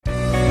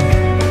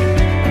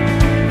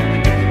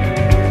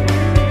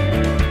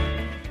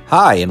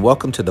Hi, and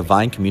welcome to the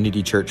Vine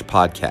Community Church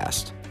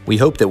podcast. We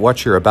hope that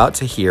what you're about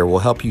to hear will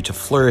help you to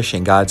flourish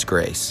in God's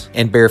grace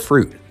and bear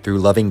fruit through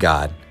loving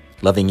God,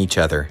 loving each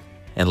other,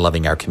 and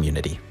loving our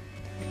community.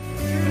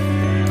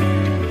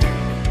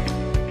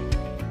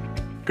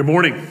 Good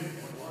morning.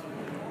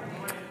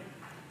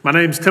 My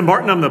name's Tim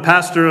Barton. I'm the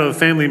pastor of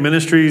Family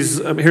Ministries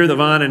here at the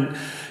Vine, and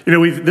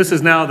this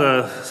is now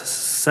the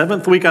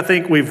seventh week, I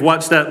think. We've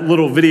watched that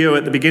little video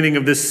at the beginning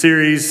of this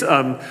series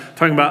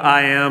talking about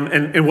I am,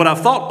 and what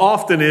I've thought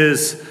often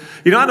is,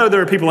 I know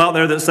there are people out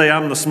there that say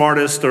I'm the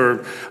smartest,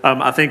 or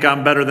I think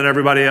I'm better than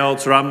everybody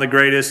else, or I'm the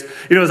greatest.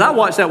 As I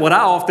watch that, what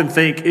I often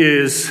think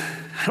is,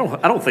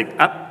 I don't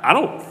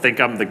think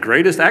I'm the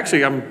greatest.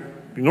 Actually, I'm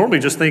normally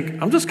just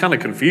think I'm just kind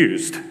of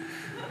confused.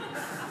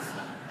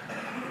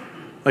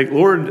 Like,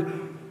 Lord,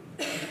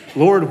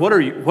 what are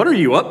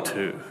you up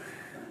to?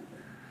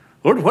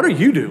 Lord, what are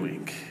you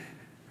doing?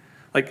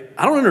 Like,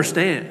 I don't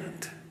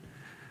understand.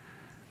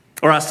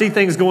 Or I see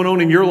things going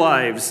on in your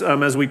lives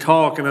as we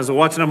talk and as I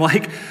watch, and I'm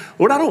like,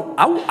 Lord,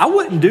 I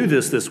wouldn't do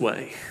this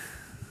way.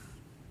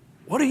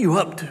 What are you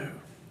up to?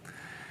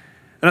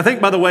 And I think,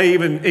 by the way,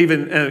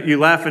 even you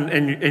laugh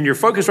and you're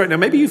focused right now,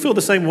 maybe you feel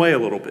the same way a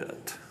little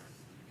bit.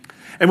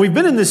 And we've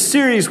been in this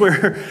series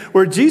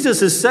where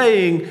Jesus is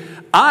saying,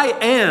 I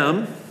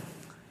am,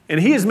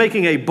 and he is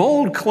making a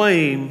bold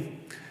claim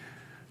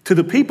to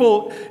the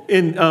people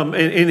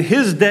in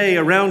his day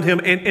around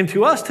him and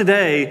to us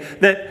today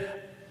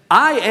that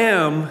I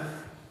am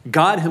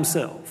God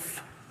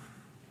himself.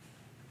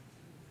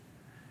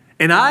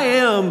 And I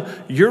am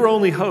your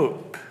only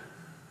hope.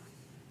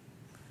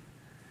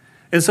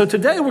 And so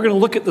today we're going to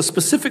look at the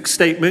specific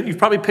statement. You've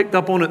probably picked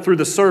up on it through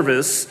the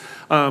service,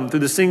 through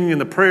the singing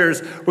and the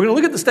prayers. We're going to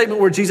look at the statement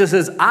where Jesus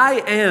says,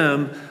 I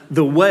am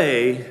the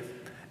way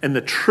and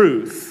the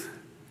truth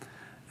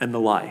and the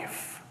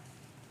life.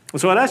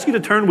 So I'd ask you to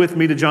turn with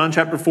me to John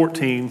chapter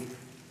 14,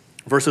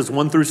 verses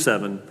 1 through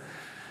 7.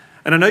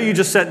 And I know you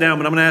just sat down,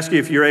 but I'm going to ask you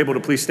if you're able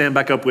to please stand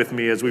back up with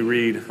me as we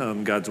read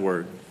God's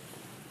word.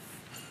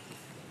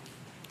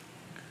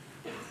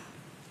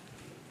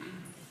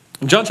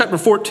 In John chapter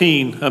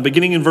 14,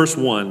 beginning in verse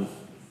 1,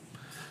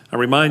 I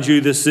remind you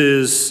this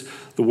is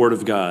the word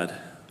of God.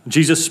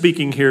 Jesus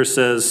speaking here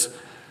says,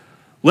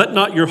 let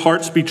not your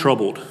hearts be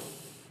troubled.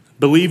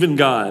 Believe in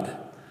God.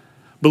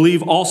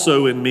 Believe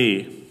also in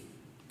me.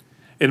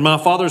 In my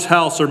Father's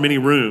house are many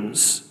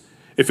rooms.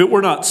 If it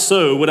were not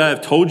so, would I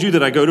have told you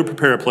that I go to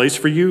prepare a place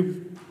for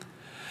you?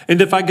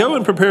 And if I go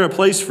and prepare a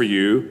place for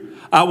you,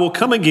 I will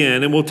come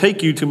again and will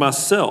take you to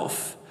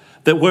myself,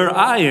 that where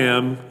I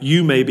am,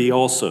 you may be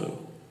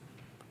also.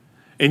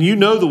 And you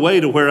know the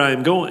way to where I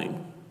am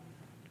going.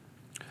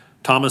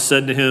 Thomas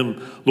said to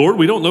him, Lord,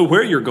 we don't know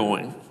where you're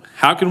going.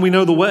 How can we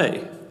know the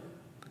way?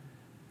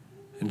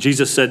 And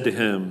Jesus said to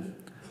him,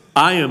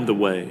 I am the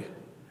way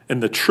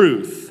and the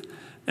truth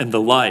and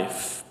the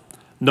life.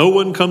 No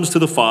one comes to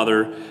the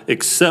Father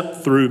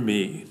except through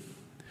me.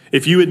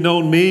 If you had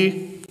known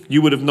me,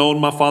 you would have known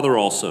my Father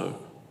also.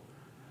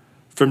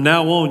 From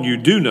now on, you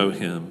do know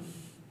him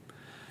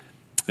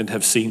and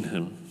have seen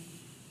him.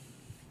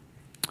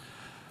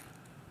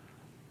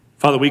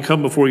 Father, we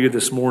come before you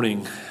this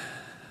morning.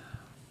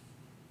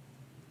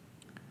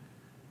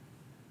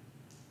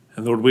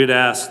 And Lord, we'd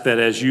ask that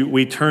as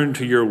we turn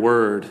to your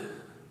word,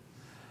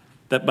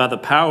 that by the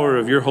power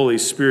of your Holy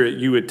Spirit,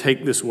 you would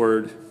take this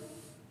word.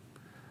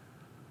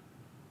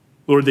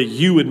 Lord, that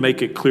you would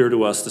make it clear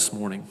to us this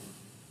morning.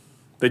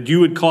 That you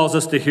would cause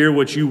us to hear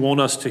what you want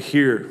us to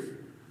hear.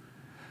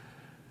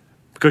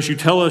 Because you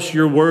tell us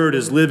your word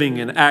is living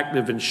and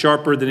active and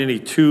sharper than any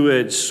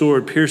two-edged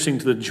sword, piercing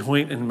to the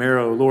joint and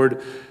marrow.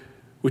 Lord,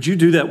 would you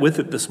do that with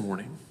it this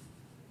morning?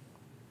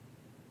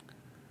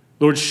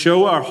 Lord,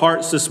 show our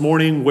hearts this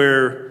morning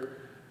where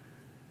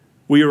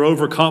we are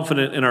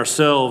overconfident in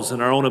ourselves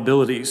and our own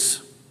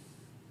abilities.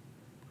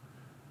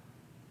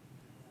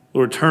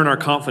 Lord, turn our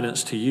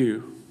confidence to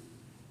you.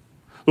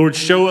 Lord,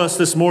 show us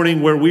this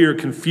morning where we are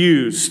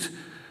confused,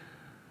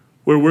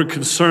 where we're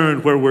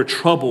concerned, where we're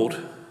troubled.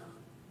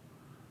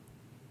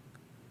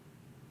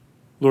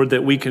 Lord,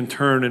 that we can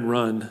turn and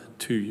run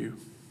to you.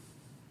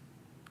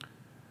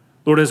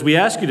 Lord, as we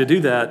ask you to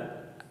do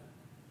that,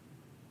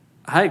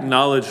 I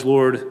acknowledge,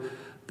 Lord,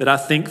 that I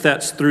think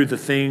that's through the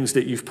things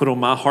that you've put on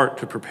my heart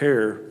to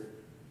prepare.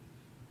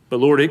 But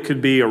Lord, it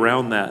could be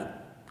around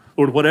that.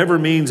 Lord, whatever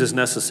means is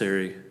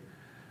necessary,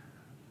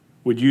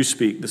 would you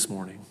speak this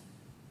morning?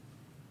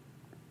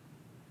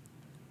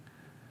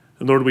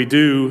 And Lord, we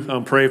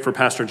do pray for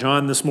Pastor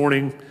John this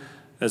morning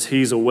as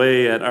he's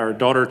away at our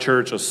daughter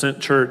church,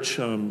 Ascent Church,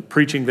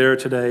 preaching there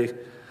today.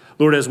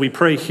 Lord, as we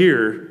pray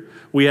here,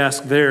 we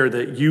ask there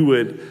that you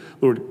would,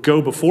 Lord,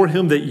 go before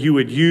him, that you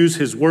would use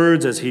his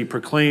words as he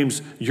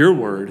proclaims your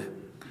word.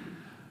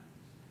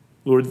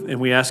 Lord,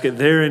 and we ask it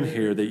there and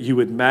here that you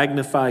would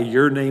magnify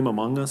your name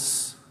among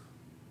us.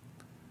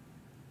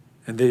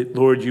 And that,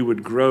 Lord, you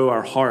would grow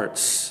our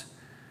hearts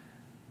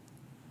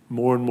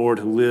more and more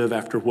to live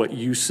after what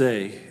you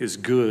say is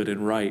good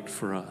and right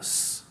for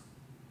us.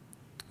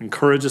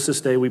 Encourage us this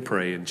day, we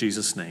pray, in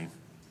Jesus' name.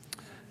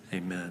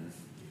 Amen.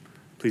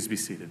 Please be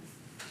seated.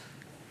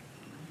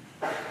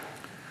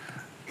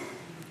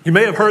 You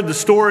may have heard the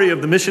story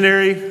of the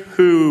missionary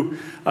who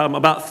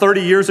about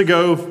 30 years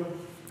ago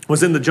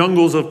was in the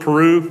jungles of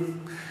Peru.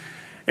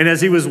 And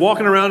as he was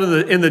walking around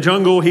in the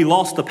jungle, he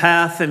lost the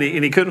path and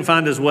he couldn't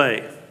find his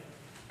way.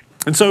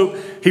 And so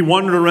he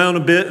wandered around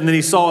a bit, and then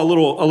he saw a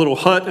little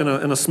hut in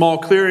a small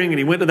clearing, and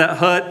he went to that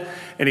hut,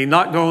 and he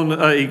knocked on,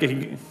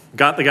 he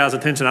got the guy's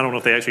attention. I don't know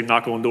if they actually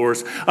knock on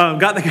doors.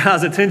 Got the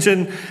guy's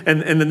attention,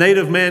 and the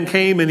native man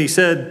came, and he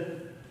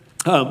said,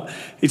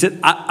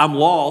 I'm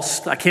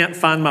lost. I can't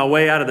find my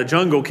way out of the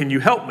jungle. Can you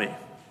help me?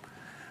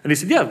 And he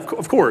said, yeah,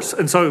 of course.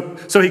 And so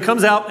he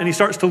comes out, and he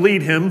starts to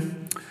lead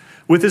him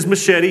with his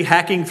machete,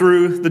 hacking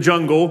through the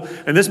jungle.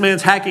 And this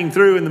man's hacking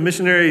through, and the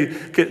missionary,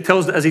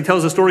 as he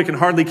tells the story, can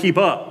hardly keep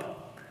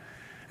up.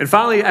 And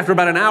finally, after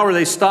about an hour,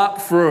 they stop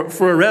for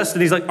a rest.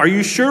 And he's like, are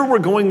you sure we're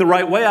going the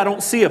right way? I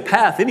don't see a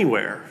path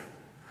anywhere.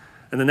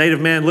 And the native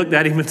man looked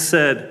at him and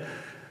said,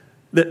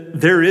 that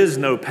there is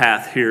no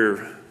path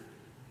here.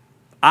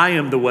 I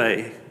am the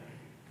way.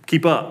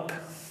 Keep up.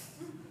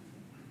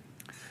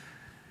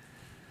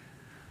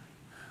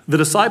 The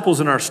disciples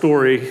in our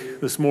story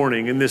this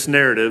morning, in this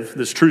narrative,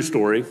 this true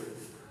story,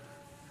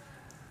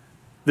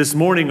 this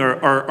morning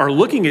are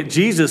looking at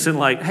Jesus and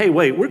like, hey,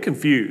 wait, we're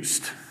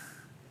confused.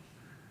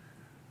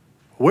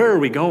 Where are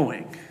we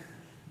going?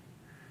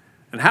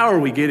 And how are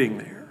we getting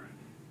there?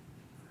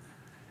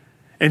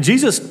 And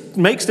Jesus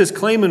makes this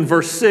claim in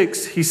verse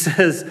 6. He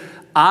says,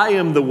 I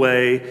am the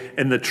way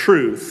and the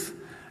truth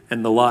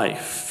and the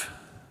life.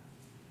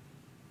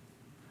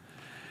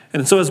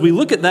 And so as we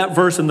look at that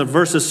verse and the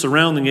verses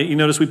surrounding it, you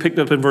notice we picked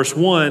up in verse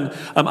 1,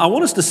 I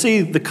want us to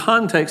see the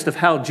context of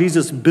how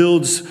Jesus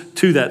builds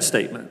to that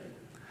statement.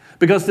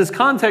 Because this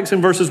context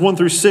in verses 1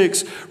 through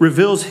 6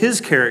 reveals his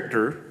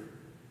character,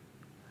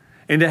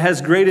 and it has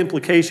great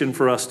implication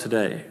for us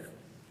today.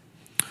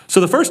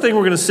 So the first thing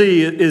we're going to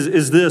see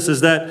is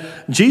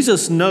that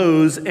Jesus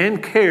knows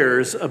and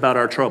cares about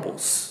our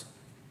troubles.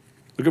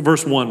 Look at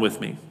verse 1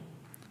 with me.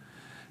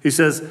 He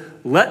says,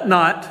 let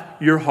not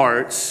your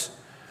hearts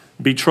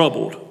be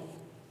troubled.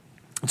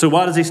 So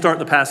why does he start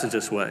the passage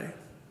this way?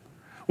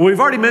 Well, we've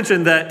already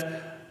mentioned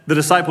that the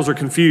disciples are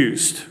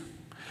confused.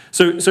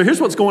 So here's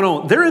what's going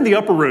on. They're in the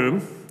upper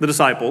room, the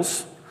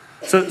disciples.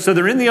 So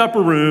they're in the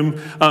upper room.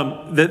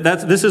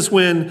 This is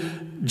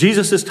when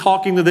Jesus is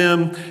talking to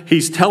them.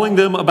 He's telling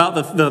them about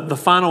the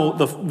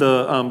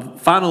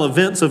final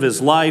events of his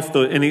life.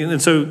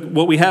 And so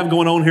what we have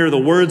going on here are the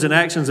words and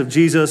actions of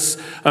Jesus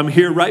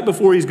here right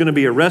before he's going to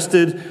be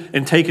arrested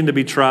and taken to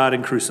be tried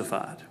and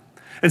crucified.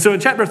 And so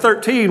in chapter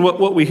 13,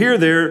 what we hear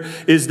there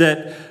is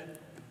that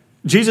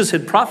Jesus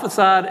had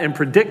prophesied and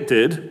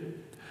predicted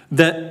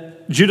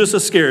that Judas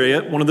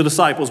Iscariot, one of the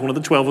disciples, one of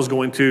the 12, was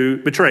going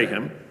to betray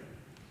him.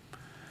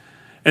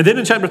 And then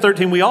in chapter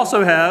 13, we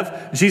also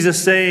have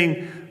Jesus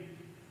saying,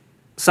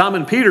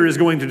 Simon Peter is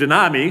going to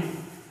deny me.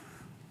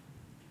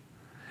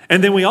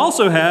 And then we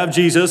also have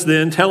Jesus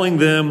then telling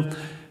them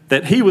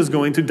that he was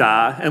going to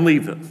die and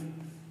leave them.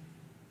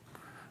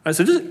 All right,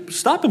 so just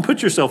stop and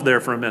put yourself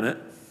there for a minute.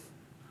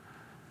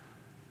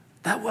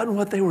 That wasn't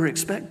what they were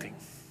expecting.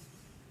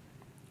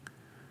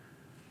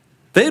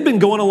 They had been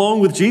going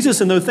along with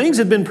Jesus, and though things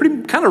had been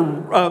pretty kind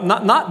of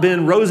not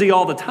been rosy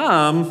all the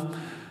time,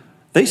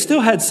 they still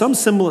had some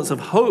semblance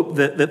of hope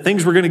that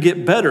things were going to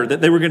get better,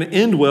 that they were going to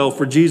end well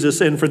for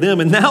Jesus and for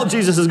them. And now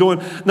Jesus is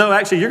going, no,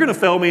 actually, you're going to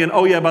fail me, and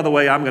oh yeah, by the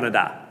way, I'm going to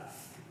die.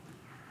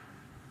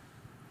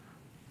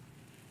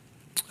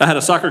 I had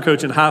a soccer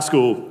coach in high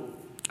school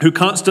who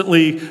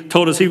constantly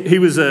told us, he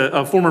was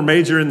a former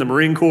major in the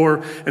Marine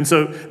Corps, and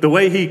so the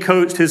way he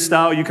coached, his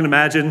style, you can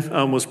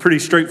imagine, was pretty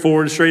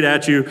straightforward, straight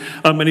at you,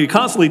 and he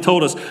constantly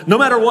told us, no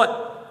matter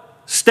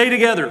what, stay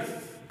together,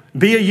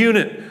 be a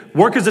unit,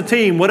 work as a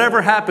team,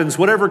 whatever happens,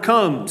 whatever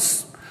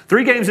comes.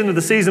 3 games into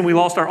the season, we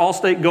lost our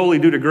all-state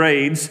goalie due to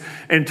grades,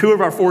 and 2 of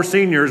our 4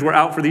 seniors were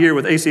out for the year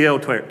with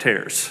ACL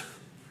tears.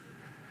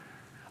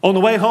 On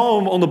the way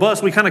home, on the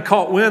bus, we kind of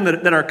caught wind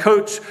that our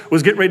coach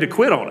was getting ready to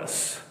quit on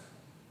us.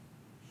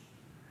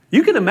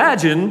 You can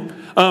imagine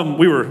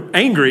we were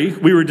angry,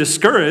 we were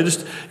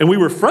discouraged, and we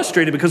were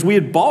frustrated because we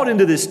had bought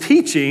into this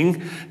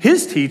teaching,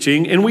 his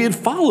teaching, and we had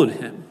followed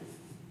him.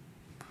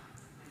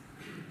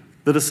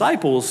 The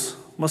disciples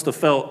must have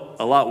felt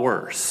a lot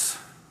worse.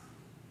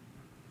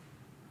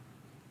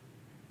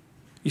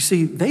 You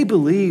see, they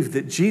believed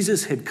that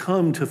Jesus had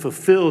come to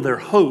fulfill their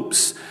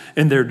hopes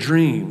and their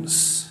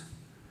dreams,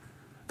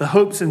 the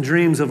hopes and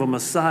dreams of a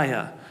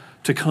Messiah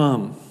to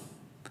come.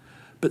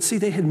 But see,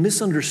 they had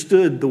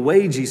misunderstood the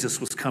way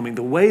Jesus was coming,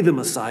 the way the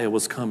Messiah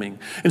was coming.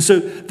 And so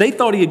they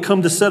thought he had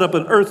come to set up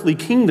an earthly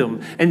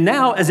kingdom. And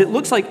now, as it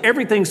looks like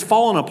everything's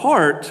fallen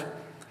apart,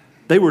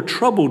 they were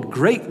troubled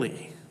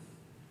greatly.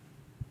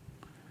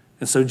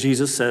 And so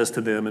Jesus says to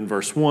them in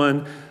verse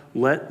 1,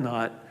 let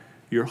not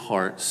your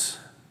hearts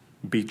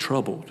be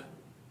troubled.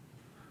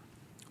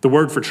 The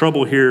word for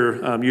trouble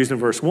here used in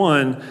verse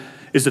 1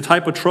 is the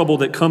type of trouble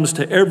that comes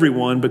to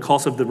everyone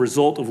because of the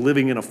result of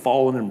living in a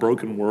fallen and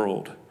broken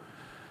world.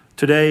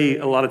 Today,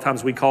 a lot of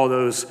times we call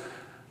those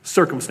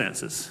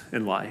circumstances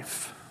in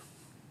life.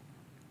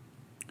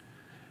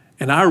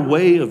 And our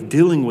way of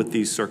dealing with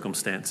these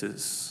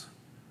circumstances,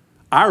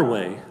 our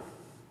way,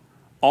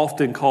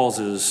 often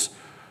causes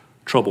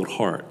troubled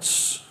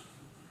hearts.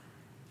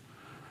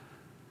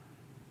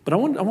 But I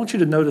want you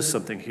to notice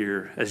something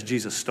here as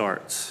Jesus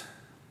starts.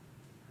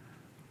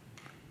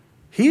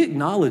 He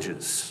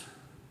acknowledges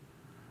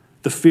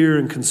the fear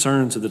and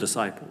concerns of the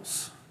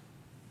disciples.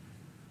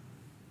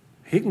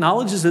 He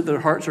acknowledges that their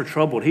hearts are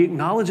troubled. He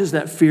acknowledges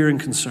that fear and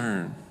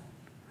concern.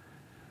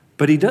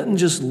 But he doesn't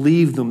just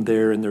leave them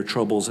there in their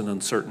troubles and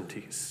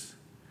uncertainties.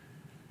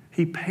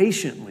 He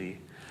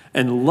patiently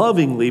and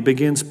lovingly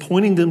begins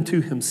pointing them to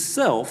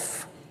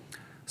himself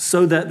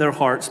so that their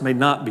hearts may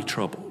not be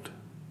troubled.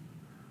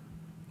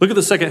 Look at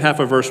the second half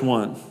of verse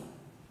 1.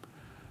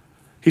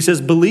 He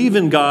says, believe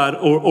in God,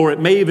 or it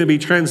may even be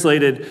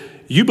translated,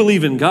 you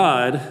believe in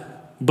God,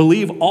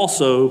 believe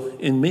also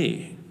in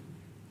me.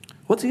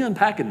 What's he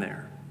unpacking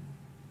there?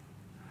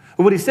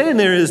 Well, what he's saying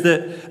there is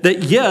that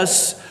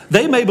yes,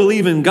 they may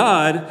believe in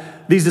God,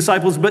 these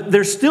disciples, but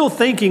they're still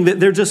thinking that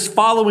they're just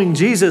following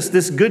Jesus,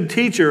 this good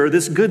teacher or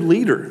this good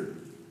leader.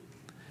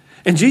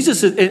 And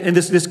Jesus and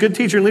this good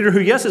teacher and leader who,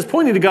 yes, is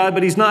pointing to God,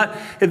 but he's not,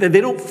 they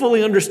don't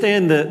fully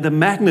understand the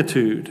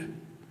magnitude.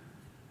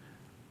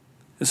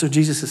 And so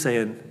Jesus is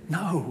saying,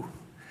 no,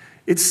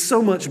 it's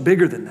so much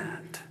bigger than that.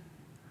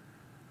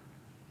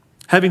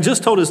 Having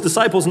just told his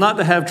disciples not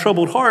to have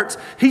troubled hearts,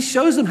 he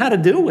shows them how to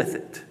deal with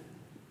it.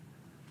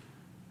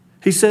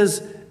 He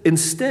says,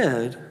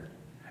 instead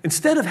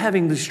of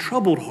having these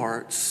troubled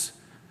hearts,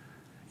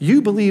 you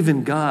believe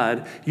in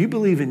God, you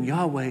believe in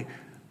Yahweh,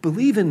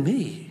 believe in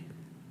me.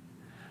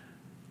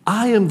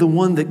 I am the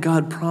one that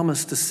God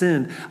promised to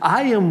send.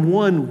 I am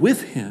one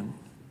with him.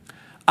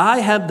 I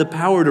have the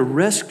power to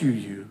rescue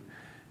you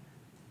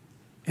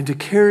and to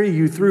carry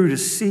you through, to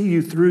see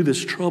you through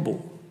this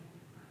trouble.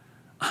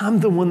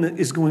 I'm the one that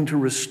is going to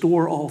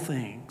restore all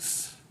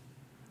things.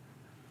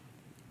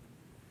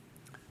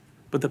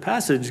 But the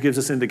passage gives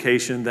us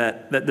indication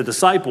that the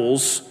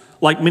disciples,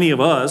 like many of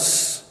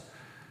us,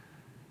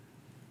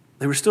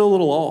 they were still a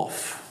little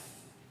off.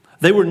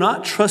 They were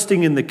not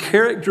trusting in the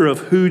character of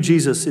who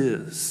Jesus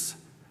is.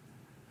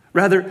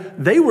 Rather,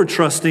 they were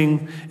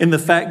trusting in the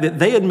fact that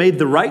they had made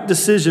the right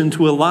decision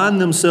to align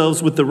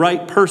themselves with the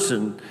right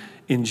person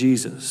in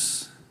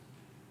Jesus.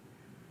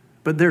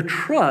 But their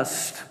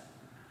trust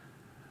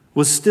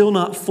was still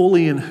not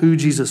fully in who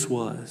Jesus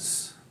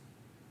was.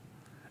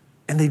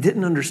 And they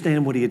didn't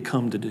understand what he had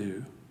come to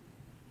do.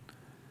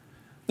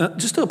 Now,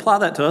 just to apply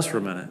that to us for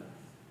a minute,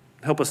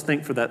 help us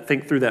think through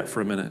that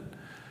for a minute.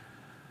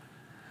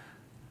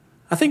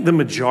 I think the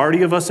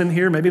majority of us in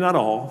here, maybe not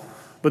all,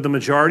 but the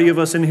majority of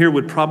us in here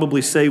would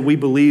probably say we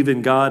believe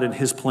in God and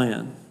his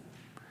plan.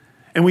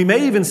 And we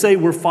may even say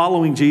we're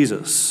following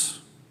Jesus.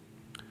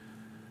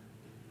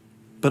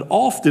 But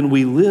often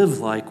we live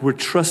like we're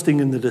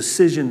trusting in the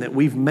decision that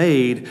we've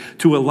made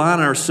to align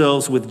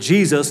ourselves with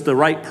Jesus, the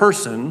right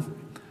person,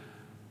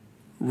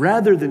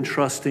 rather than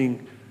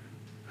trusting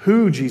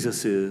who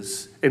Jesus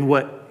is and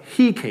what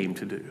he came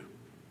to do.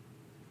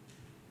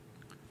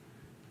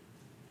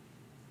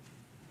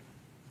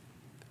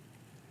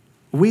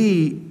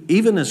 We,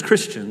 even as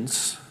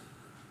Christians,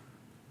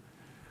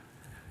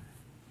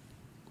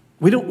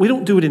 we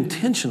don't do it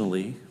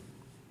intentionally,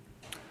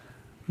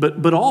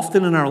 but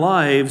often in our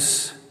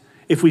lives,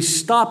 if we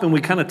stop and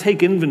we kind of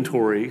take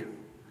inventory,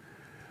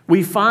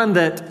 we find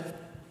that,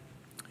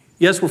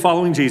 yes, we're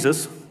following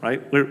Jesus,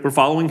 right? We're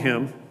following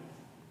him.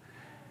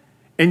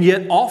 And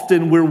yet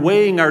often we're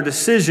weighing our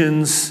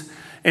decisions,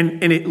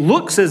 and it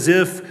looks as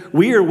if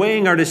we are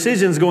weighing our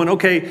decisions going,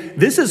 okay,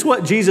 this is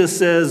what Jesus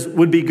says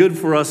would be good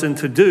for us and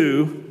to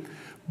do,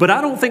 but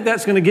I don't think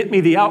that's going to get me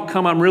the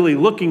outcome I'm really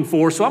looking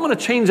for, so I'm going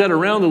to change that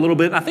around a little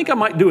bit. I think I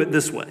might do it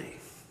this way.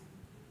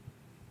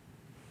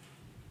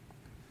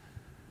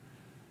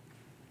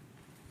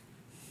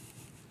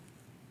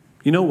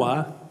 You know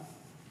why?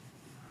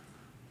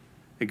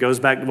 It goes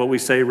back to what we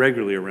say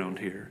regularly around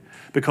here.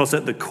 Because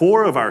at the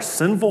core of our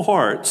sinful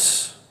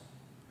hearts,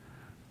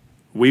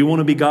 we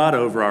want to be God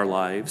over our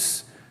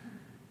lives.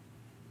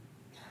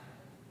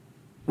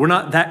 We're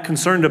not that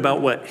concerned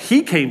about what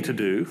he came to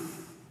do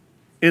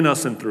in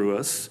us and through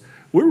us.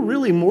 We're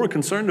really more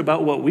concerned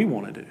about what we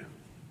want to do.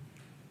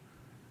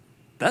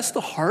 That's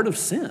the heart of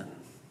sin.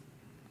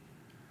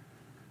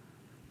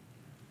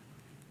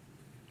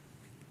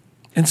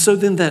 And so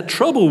then that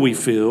trouble we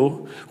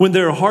feel when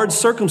there are hard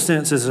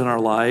circumstances in our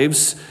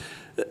lives,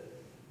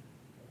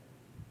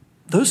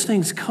 those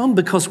things come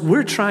because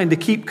we're trying to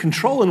keep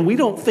control and we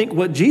don't think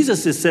what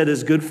Jesus has said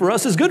is good for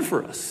us is good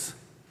for us.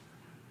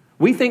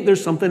 We think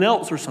there's something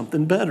else or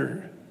something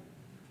better.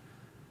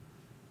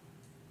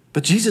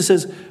 But Jesus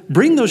says,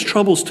 bring those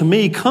troubles to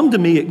me, come to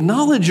me,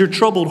 acknowledge your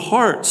troubled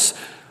hearts.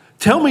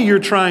 Tell me you're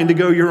trying to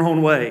go your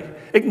own way.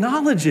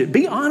 Acknowledge it,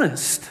 be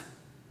honest.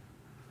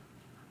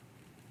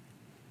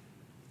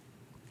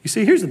 You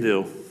see, here's the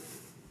deal.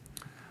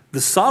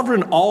 The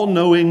sovereign,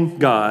 all-knowing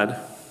God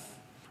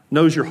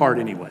knows your heart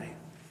anyway.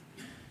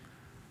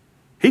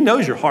 He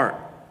knows your heart.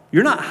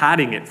 You're not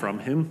hiding it from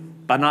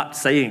him by not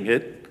saying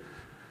it.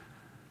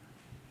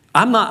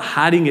 I'm not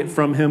hiding it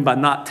from him by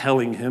not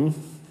telling him.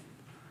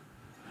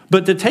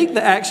 But to take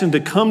the action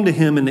to come to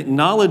him and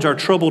acknowledge our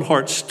troubled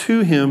hearts to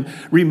him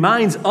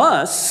reminds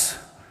us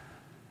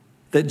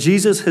that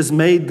Jesus has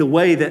made the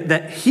way,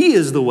 that he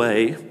is the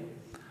way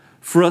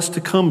for us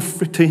to come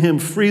to him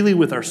freely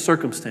with our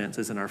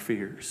circumstances and our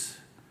fears.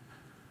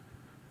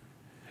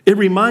 It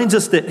reminds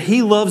us that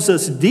he loves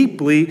us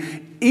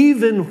deeply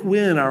even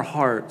when our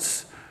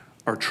hearts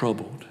are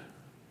troubled.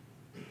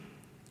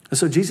 And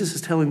so Jesus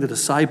is telling the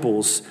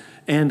disciples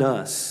and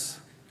us,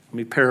 let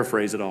me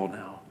paraphrase it all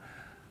now.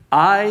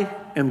 I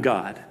am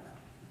God.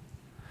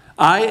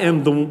 I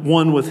am the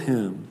one with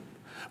him.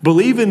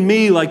 Believe in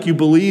me like you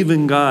believe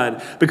in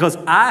God, because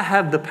I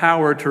have the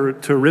power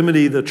to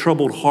remedy the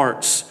troubled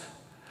hearts.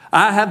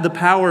 I have the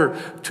power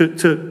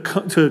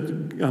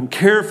to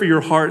care for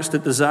your hearts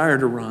that desire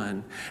to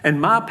run. And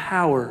my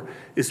power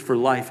is for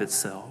life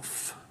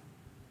itself.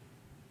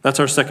 That's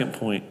our second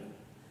point.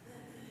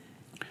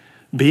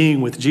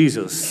 Being with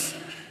Jesus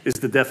is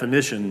the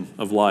definition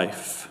of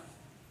life.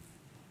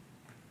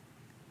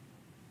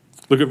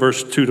 Look at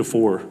verse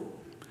 2-4.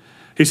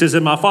 He says,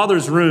 in my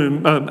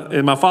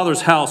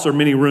Father's house are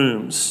many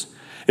rooms.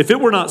 If it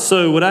were not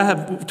so, would I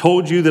have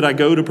told you that I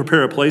go to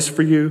prepare a place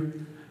for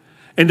you?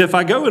 And if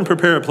I go and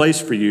prepare a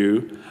place for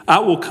you, I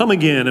will come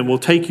again and will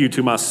take you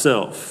to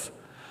myself,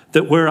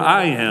 that where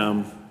I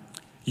am,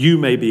 you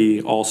may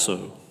be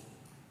also.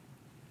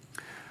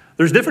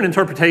 There's different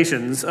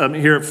interpretations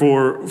here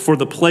for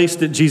the place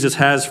that Jesus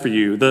has for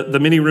you, the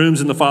many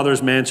rooms in the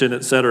Father's mansion,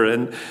 etc.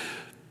 And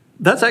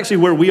that's actually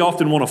where we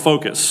often want to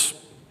focus,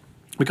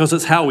 because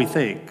it's how we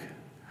think.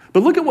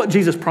 But look at what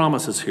Jesus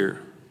promises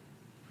here.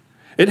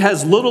 It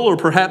has little or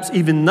perhaps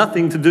even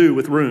nothing to do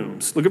with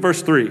rooms. Look at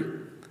verse 3.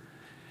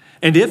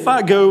 And if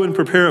I go and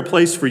prepare a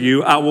place for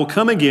you, I will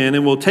come again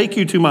and will take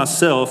you to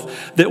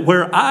myself, that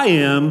where I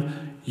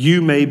am,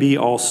 you may be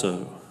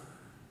also.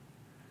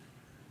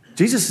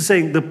 Jesus is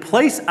saying, the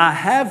place I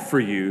have for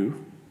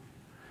you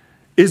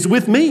is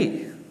with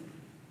me.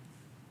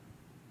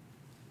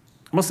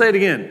 I'm going to say it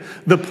again.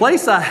 The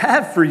place I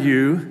have for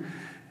you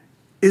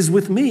is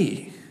with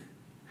me.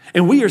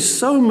 And we are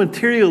so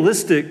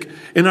materialistic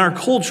in our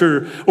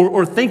culture,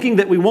 or thinking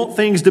that we want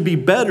things to be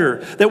better,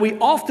 that we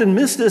often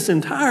miss this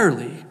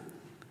entirely.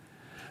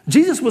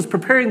 Jesus was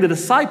preparing the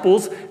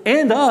disciples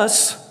and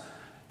us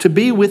to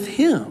be with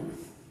him.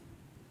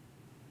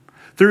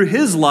 Through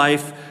his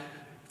life,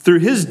 through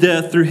his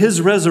death, through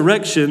his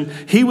resurrection,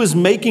 he was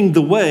making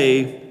the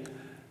way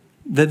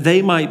that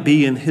they might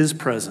be in his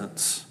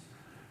presence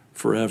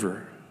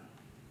forever.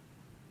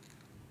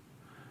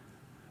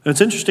 And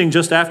it's interesting,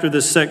 just after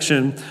this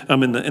section,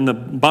 in the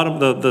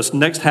bottom, this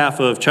next half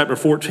of chapter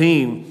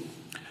 14,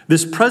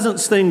 this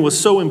presence thing was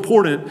so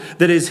important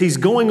that as he's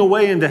going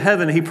away into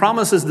heaven, he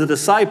promises the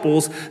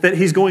disciples that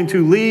he's going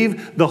to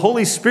leave the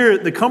Holy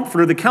Spirit, the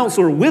Comforter, the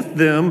Counselor, with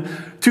them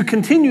to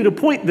continue to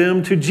point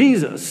them to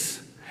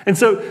Jesus. And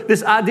so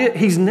this idea,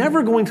 he's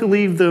never going to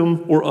leave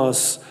them or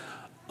us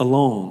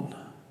alone.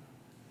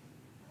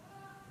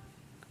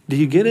 Do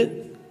you get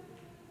it?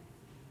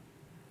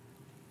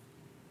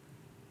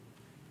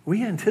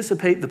 We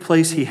anticipate the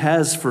place he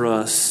has for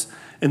us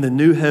in the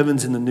new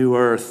heavens and the new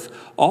earth,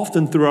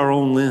 often through our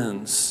own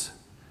lens.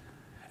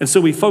 And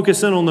so we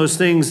focus in on those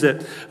things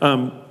that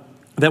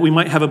we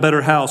might have a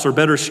better house, or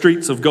better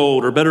streets of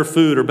gold, or better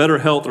food, or better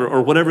health,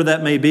 or whatever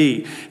that may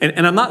be.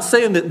 And I'm not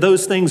saying that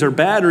those things are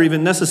bad or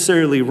even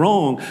necessarily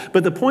wrong,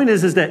 but the point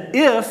is that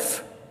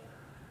if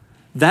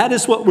that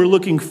is what we're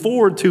looking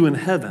forward to in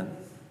heaven,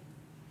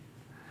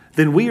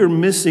 then we are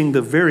missing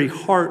the very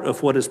heart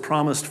of what is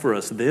promised for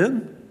us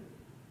then.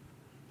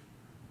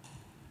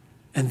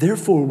 And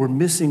therefore, we're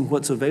missing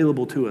what's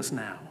available to us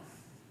now.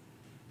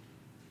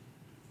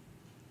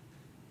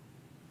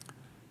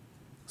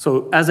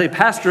 So as a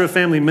pastor of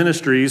family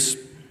ministries,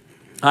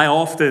 I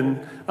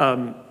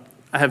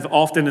have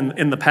often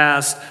in the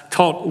past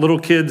taught little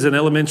kids and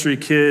elementary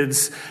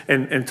kids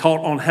and taught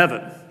on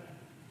heaven.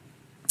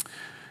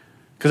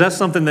 Because that's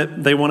something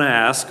that they want to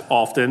ask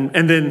often.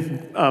 And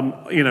then,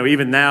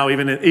 even now,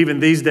 even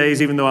these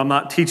days, even though I'm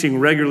not teaching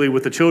regularly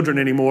with the children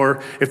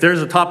anymore, if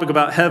there's a topic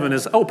about heaven,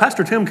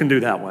 Pastor Tim can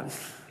do that one.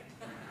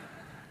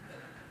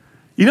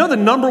 You know the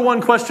number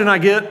one question I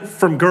get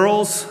from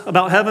girls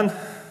about heaven?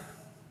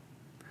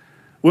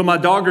 Will my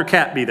dog or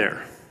cat be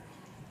there?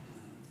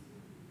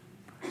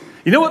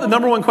 You know what the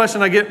number one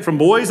question I get from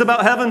boys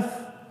about heaven?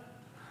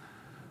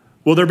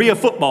 Will there be a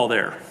football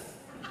there?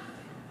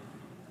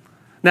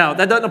 Now,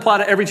 that doesn't apply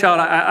to every child.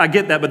 I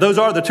get that, but those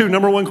are the two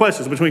number one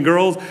questions between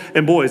girls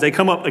and boys. They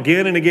come up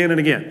again and again and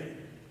again.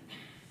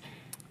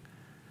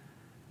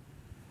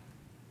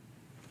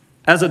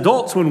 As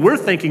adults, when we're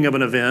thinking of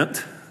an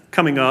event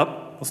coming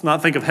up, let's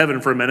not think of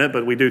heaven for a minute,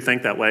 but we do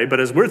think that way. But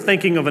as we're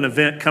thinking of an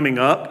event coming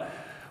up,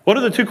 what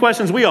are the two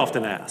questions we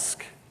often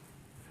ask?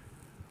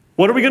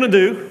 What are we going to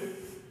do?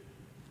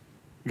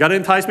 You got to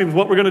entice me with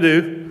what we're going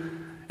to do,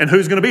 and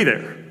who's going to be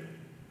there?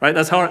 right?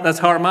 That's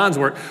how our minds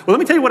work. Well, let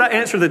me tell you what I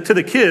answer to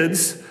the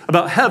kids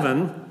about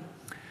heaven.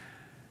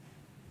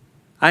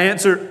 I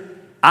answer,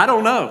 I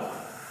don't know.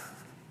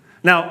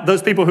 Now,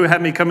 those people who have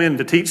me come in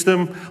to teach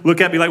them look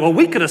at me like, well,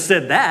 we could have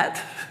said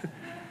that.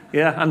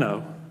 Yeah, I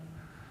know.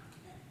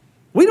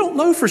 We don't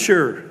know for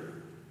sure.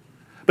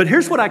 But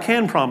here's what I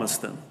can promise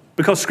them,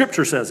 because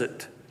Scripture says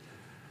it.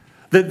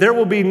 That there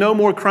will be no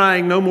more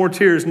crying, no more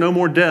tears, no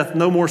more death,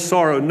 no more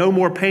sorrow, no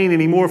more pain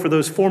anymore, for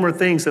those former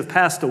things have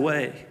passed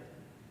away.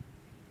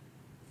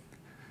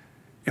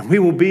 And we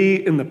will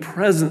be in the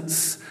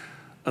presence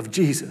of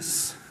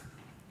Jesus.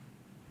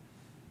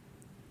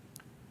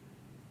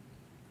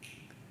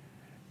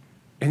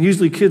 And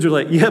usually kids are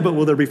like, yeah, but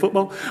will there be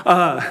football?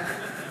 But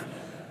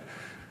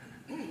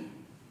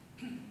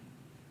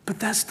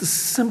that's the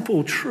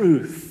simple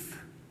truth.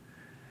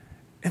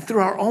 And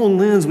through our own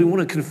lens, we want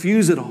to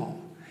confuse it all.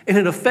 And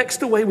it affects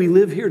the way we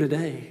live here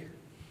today.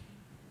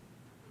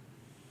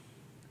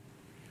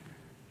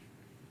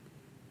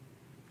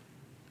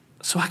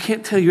 So I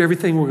can't tell you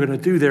everything we're going to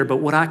do there, but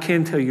what I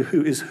can tell you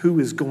who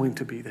is going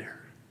to be there.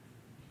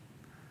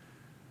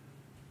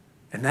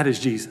 And that is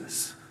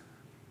Jesus.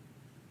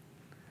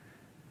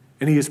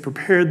 And he has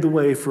prepared the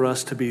way for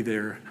us to be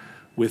there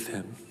with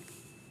him.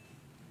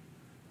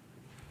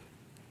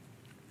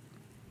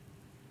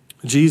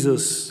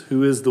 Jesus,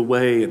 who is the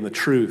way and the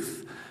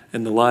truth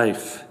and the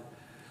life,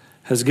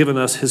 has given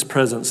us his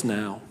presence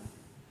now.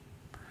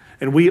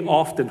 And we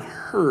often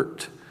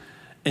hurt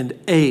and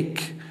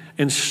ache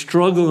and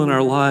struggle in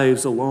our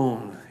lives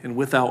alone and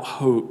without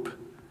hope.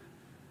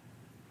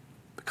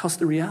 Because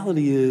the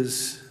reality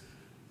is,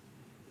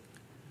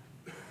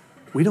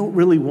 we don't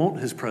really want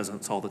his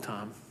presence all the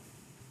time.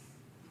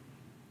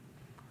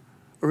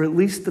 Or at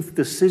least the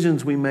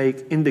decisions we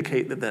make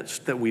indicate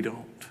that we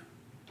don't.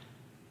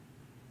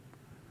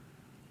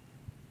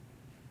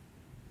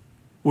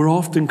 We're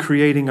often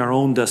creating our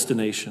own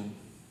destination.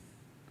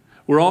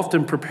 We're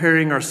often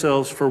preparing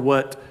ourselves for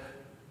what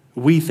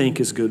we think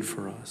is good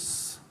for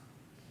us.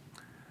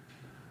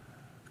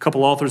 A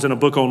couple authors in a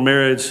book on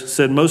marriage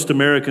said most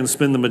Americans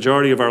spend the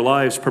majority of our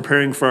lives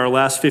preparing for our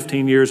last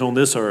 15 years on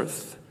this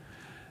earth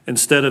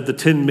instead of the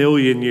 10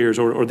 million years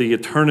or the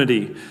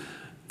eternity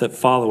that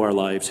follow our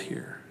lives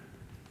here.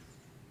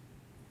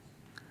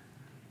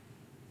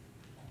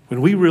 When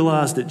we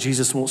realize that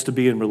Jesus wants to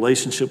be in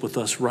relationship with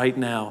us right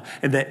now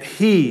and that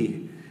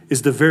he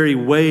is the very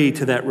way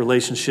to that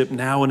relationship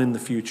now and in the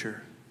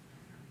future,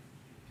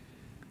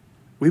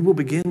 we will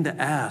begin to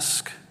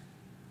ask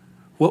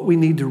what we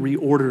need to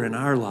reorder in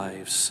our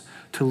lives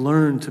to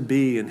learn to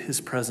be in his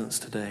presence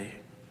today.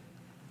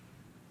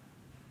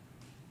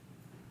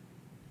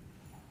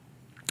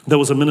 There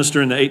was a minister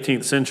in the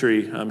 18th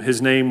century.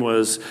 His name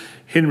was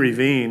Henry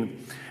Veen.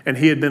 And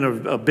he had been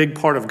a big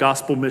part of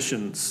gospel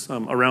missions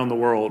around the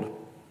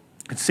world.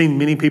 Had seen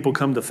many people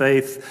come to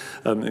faith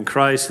in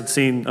Christ, had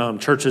seen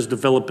churches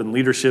develop and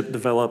leadership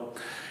develop.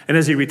 And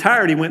as he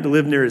retired, he went to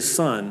live near his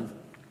son.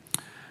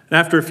 And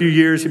after a few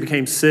years, he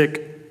became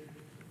sick.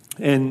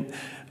 And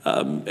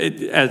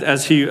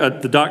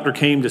the doctor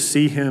came to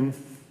see him.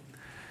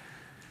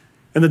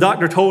 And the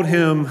doctor told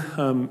him,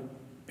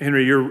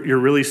 Henry, you're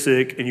really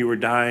sick and you are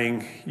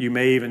dying. You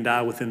may even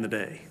die within the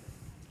day.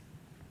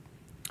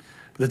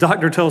 The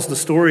doctor tells the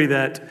story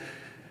that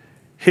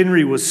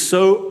Henry was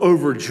so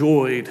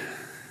overjoyed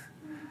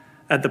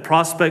at the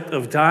prospect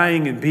of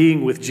dying and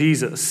being with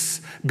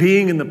Jesus,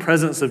 being in the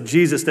presence of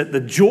Jesus, that the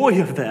joy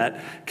of that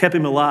kept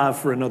him alive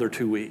for another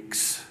 2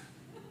 weeks.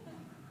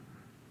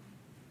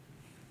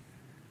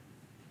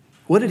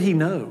 What did he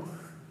know?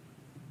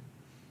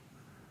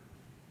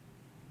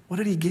 What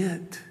did he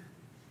get?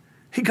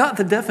 He got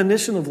the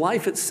definition of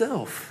life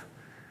itself.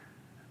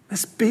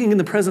 That's being in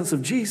the presence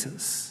of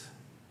Jesus.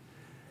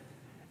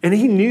 And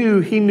he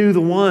knew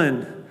the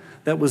one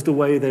that was the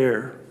way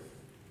there.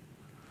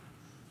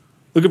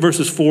 Look at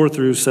verses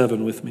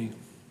 4-7 with me.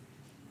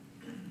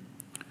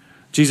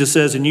 Jesus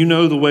says, and you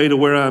know the way to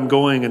where I'm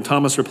going. And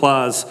Thomas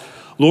replies,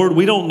 Lord,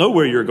 we don't know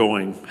where you're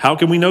going. How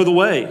can we know the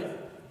way?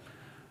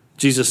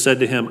 Jesus said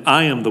to him,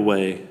 I am the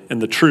way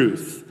and the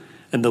truth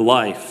and the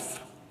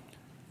life.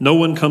 No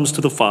one comes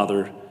to the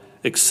Father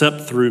except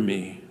through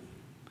me.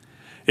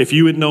 If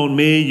you had known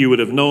me, you would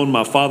have known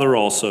my Father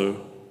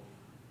also.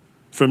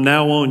 From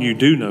now on, you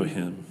do know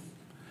him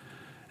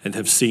and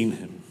have seen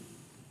him.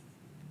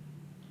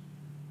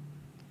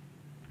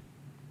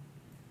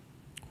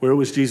 Where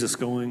was Jesus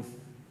going?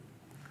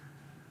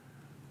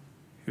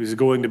 He was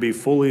going to be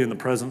fully in the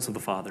presence of the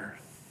Father.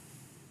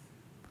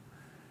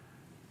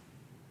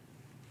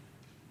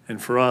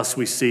 And for us,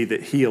 we see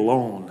that he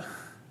alone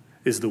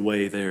is the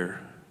way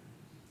there.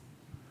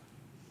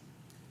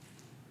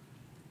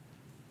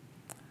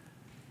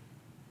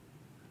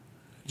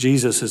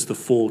 Jesus is the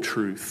full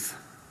truth.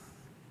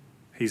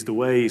 He's the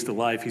way, he's the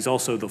life, he's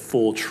also the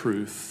full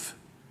truth.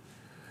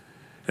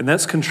 And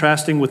that's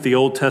contrasting with the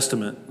Old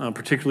Testament,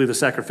 particularly the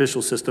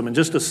sacrificial system. And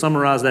just to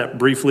summarize that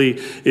briefly,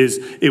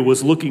 it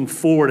was looking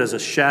forward as a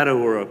shadow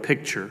or a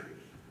picture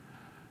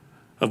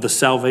of the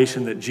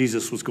salvation that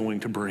Jesus was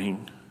going to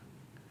bring.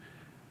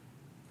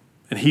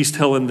 And he's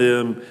telling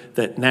them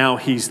that now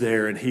he's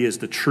there and he is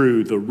the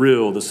true, the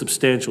real, the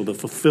substantial, the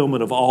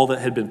fulfillment of all that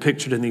had been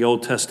pictured in the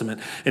Old Testament,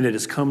 and it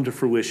has come to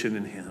fruition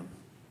in him.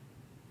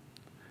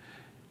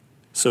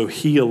 So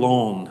he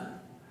alone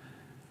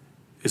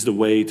is the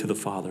way to the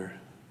Father.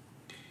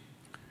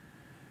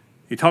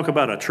 You talk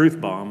about a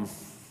truth bomb.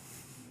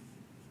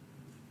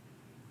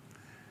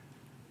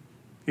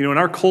 You know, in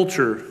our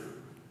culture,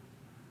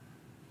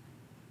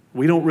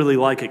 we don't really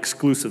like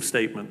exclusive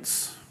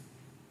statements.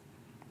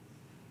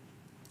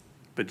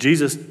 But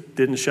Jesus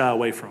didn't shy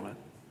away from it.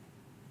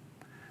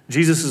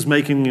 Jesus is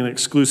making an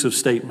exclusive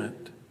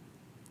statement.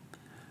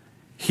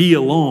 He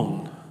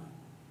alone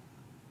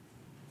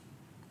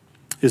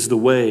is the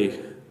way,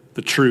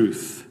 the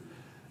truth,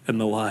 and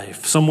the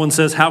life. Someone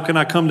says, how can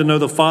I come to know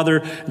the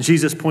Father?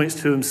 Jesus points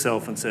to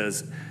himself and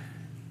says,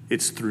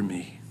 it's through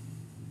me.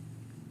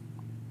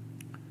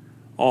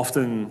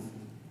 Often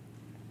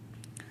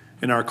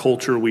in our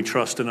culture, we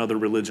trust in other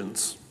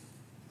religions.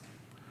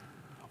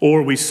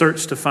 Or we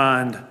search to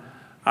find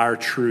our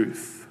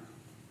truth.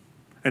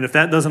 And if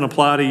that doesn't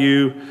apply to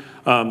you,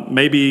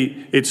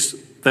 maybe it's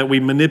that we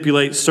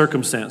manipulate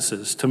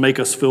circumstances to make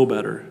us feel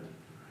better.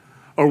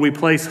 Or we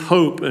place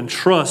hope and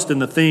trust in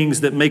the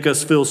things that make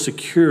us feel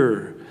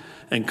secure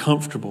and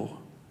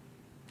comfortable.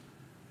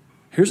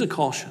 Here's a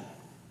caution.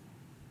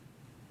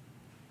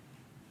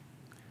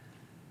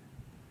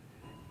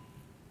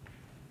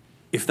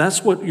 If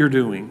that's what you're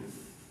doing,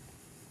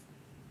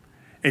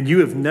 and you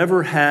have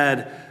never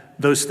had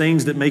those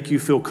things that make you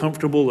feel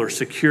comfortable or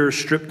secure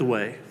stripped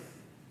away,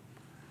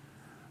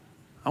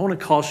 I want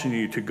to caution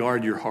you to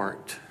guard your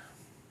heart.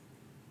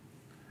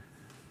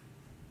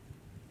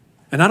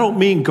 And I don't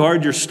mean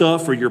guard your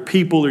stuff or your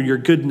people or your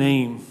good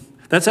name.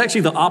 That's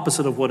actually the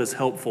opposite of what is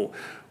helpful.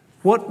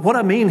 What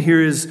I mean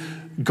here is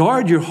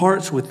guard your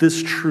hearts with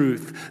this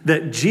truth,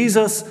 that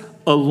Jesus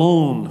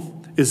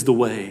alone is the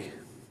way.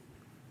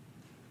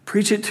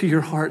 Preach it to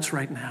your hearts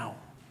right now.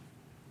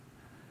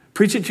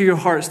 Preach it to your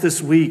hearts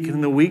this week and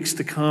in the weeks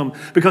to come,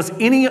 because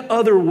any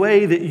other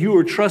way that you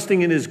are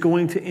trusting in is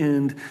going to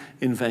end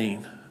in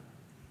vain.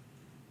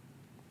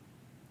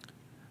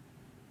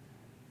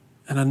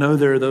 And I know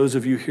there are those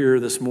of you here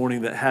this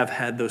morning that have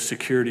had those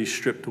securities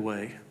stripped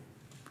away.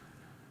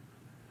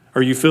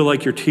 Or you feel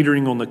like you're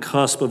teetering on the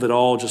cusp of it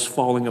all just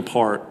falling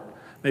apart.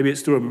 Maybe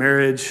it's through a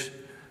marriage,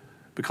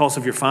 because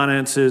of your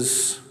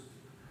finances.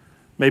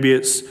 Maybe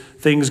it's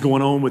things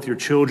going on with your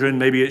children.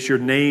 Maybe it's your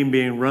name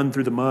being run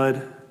through the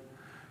mud.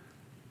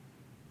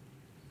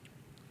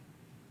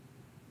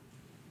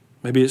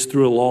 Maybe it's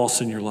through a loss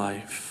in your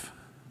life.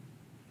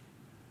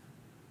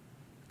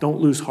 Don't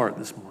lose heart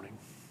this morning.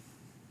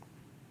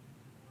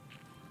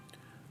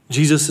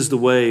 Jesus is the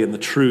way and the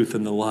truth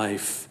and the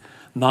life,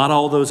 not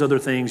all those other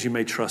things you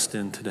may trust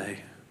in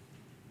today.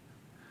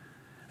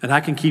 And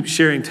I can keep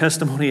sharing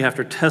testimony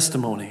after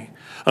testimony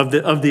of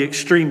the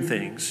extreme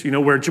things, you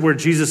know, where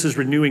Jesus is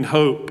renewing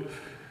hope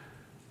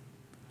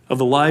of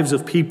the lives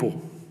of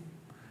people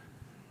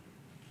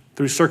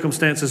through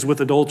circumstances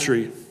with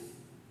adultery,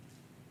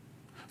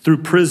 through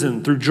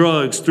prison, through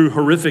drugs, through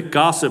horrific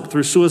gossip,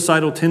 through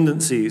suicidal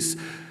tendencies,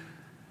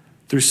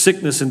 through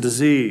sickness and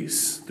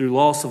disease, through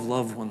loss of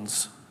loved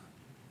ones.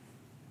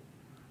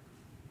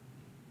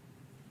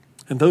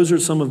 And those are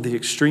some of the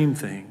extreme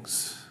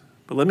things.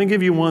 But let me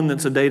give you one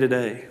that's a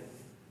day-to-day.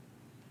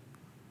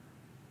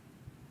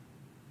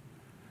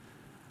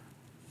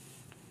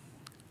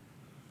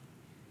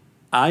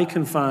 I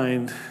can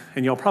find,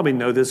 and y'all probably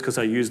know this because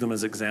I use them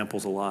as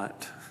examples a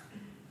lot,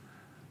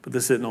 but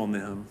this isn't on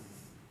them.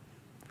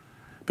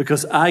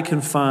 Because I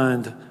can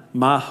find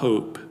my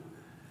hope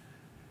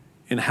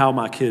in how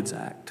my kids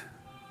act.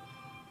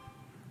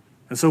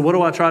 And so what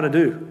do I try to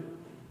do?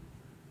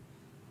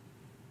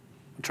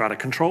 I try to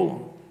control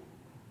them.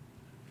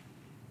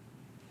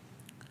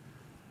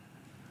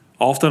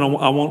 Often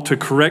I want to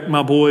correct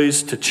my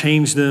boys, to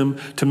change them,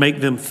 to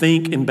make them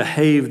think and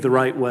behave the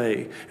right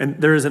way.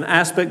 And there is an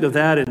aspect of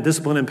that in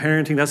discipline and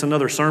parenting. That's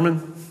another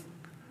sermon.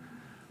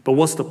 But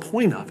what's the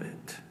point of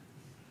it?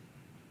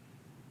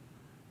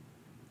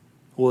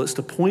 Well, it's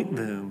to point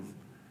them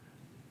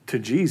to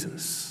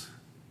Jesus,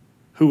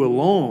 who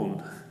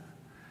alone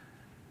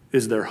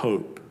is their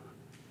hope,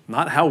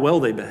 not how well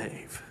they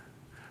behave,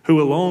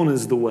 who alone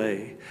is the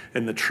way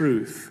and the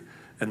truth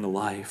and the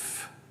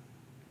life.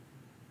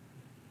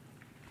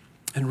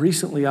 And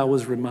recently I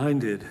was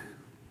reminded,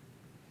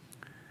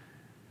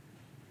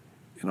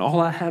 and all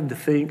I have to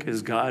thank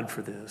is God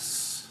for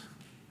this,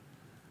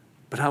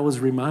 but I was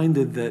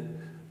reminded that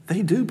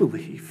they do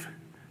believe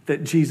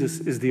that Jesus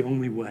is the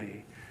only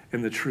way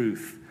and the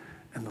truth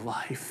and the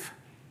life.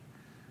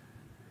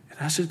 And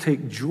I should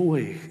take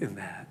joy in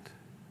that.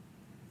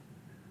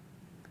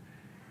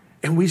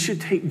 And we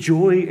should take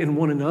joy in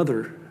one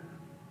another,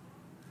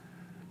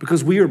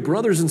 because we are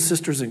brothers and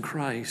sisters in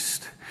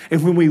Christ.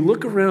 And when we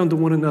look around to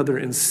one another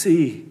and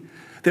see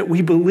that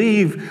we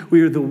believe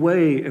we are the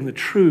way and the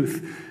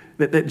truth,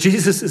 that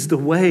Jesus is the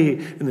way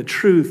and the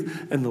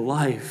truth and the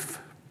life,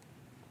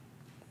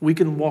 we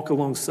can walk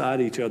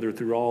alongside each other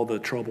through all the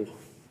trouble,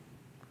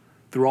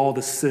 through all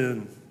the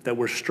sin that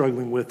we're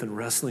struggling with and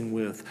wrestling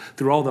with,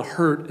 through all the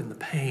hurt and the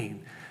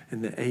pain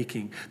and the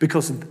aching,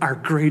 because our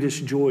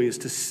greatest joy is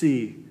to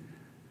see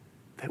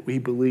that we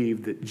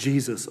believe that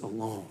Jesus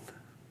alone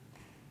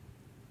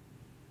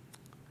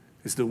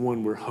is the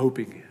one we're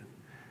hoping in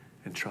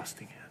and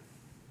trusting in.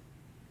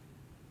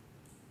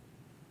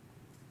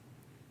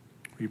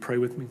 Will you pray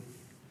with me?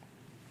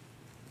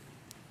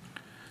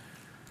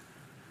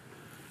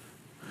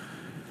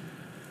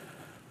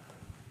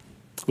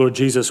 Lord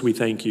Jesus, we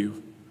thank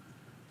you.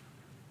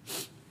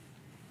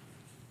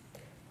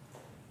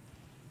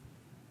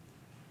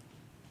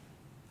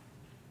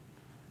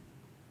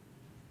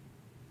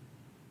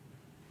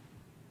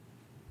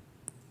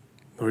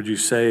 Lord, you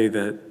say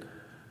that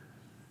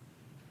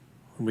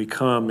when we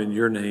come in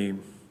your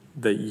name,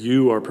 that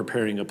you are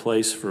preparing a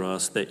place for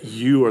us, that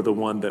you are the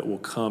one that will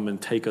come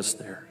and take us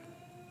there.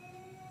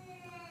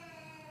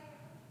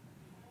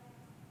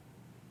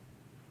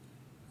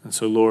 And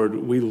so, Lord,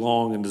 we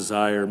long and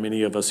desire,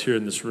 many of us here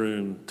in this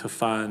room, to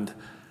find,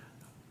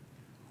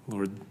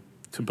 Lord,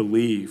 to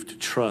believe, to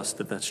trust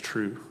that that's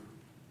true.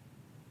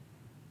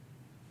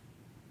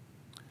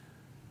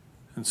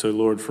 And so,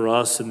 Lord, for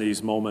us in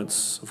these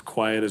moments of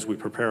quiet as we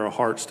prepare our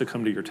hearts to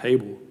come to your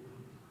table,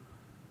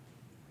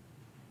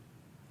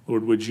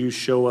 Lord, would you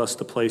show us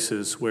the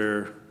places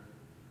where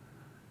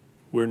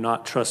we're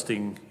not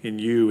trusting in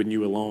you and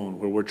you alone,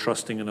 where we're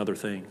trusting in other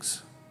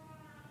things.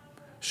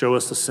 Show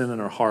us the sin in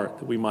our heart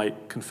that we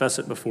might confess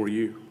it before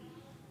you.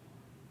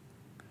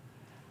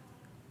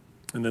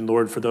 And then,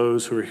 Lord, for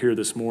those who are here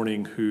this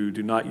morning who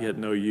do not yet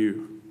know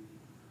you,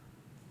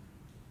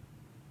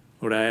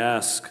 Lord, I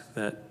ask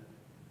that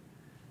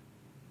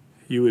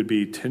you would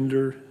be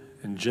tender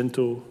and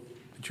gentle,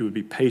 that you would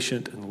be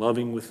patient and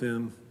loving with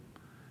them,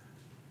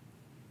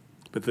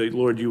 but that,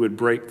 Lord, you would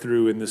break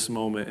through in this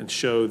moment and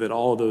show that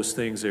all of those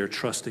things they are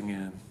trusting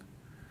in,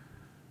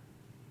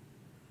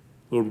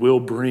 Lord, will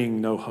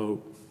bring no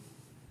hope.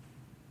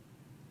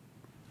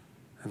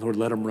 And Lord,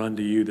 let them run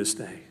to you this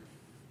day.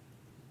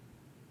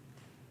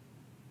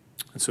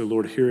 And so,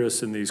 Lord, hear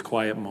us in these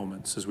quiet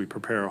moments as we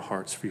prepare our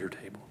hearts for your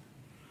table.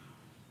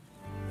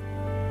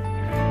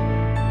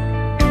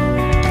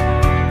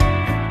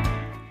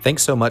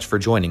 Thanks so much for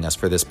joining us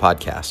for this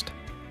podcast.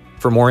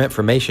 For more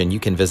information, you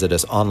can visit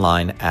us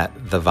online at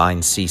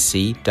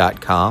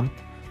thevinecc.com,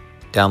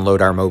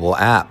 download our mobile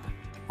app,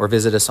 or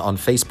visit us on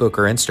Facebook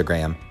or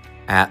Instagram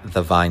at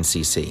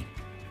thevinecc.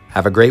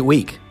 Have a great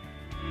week.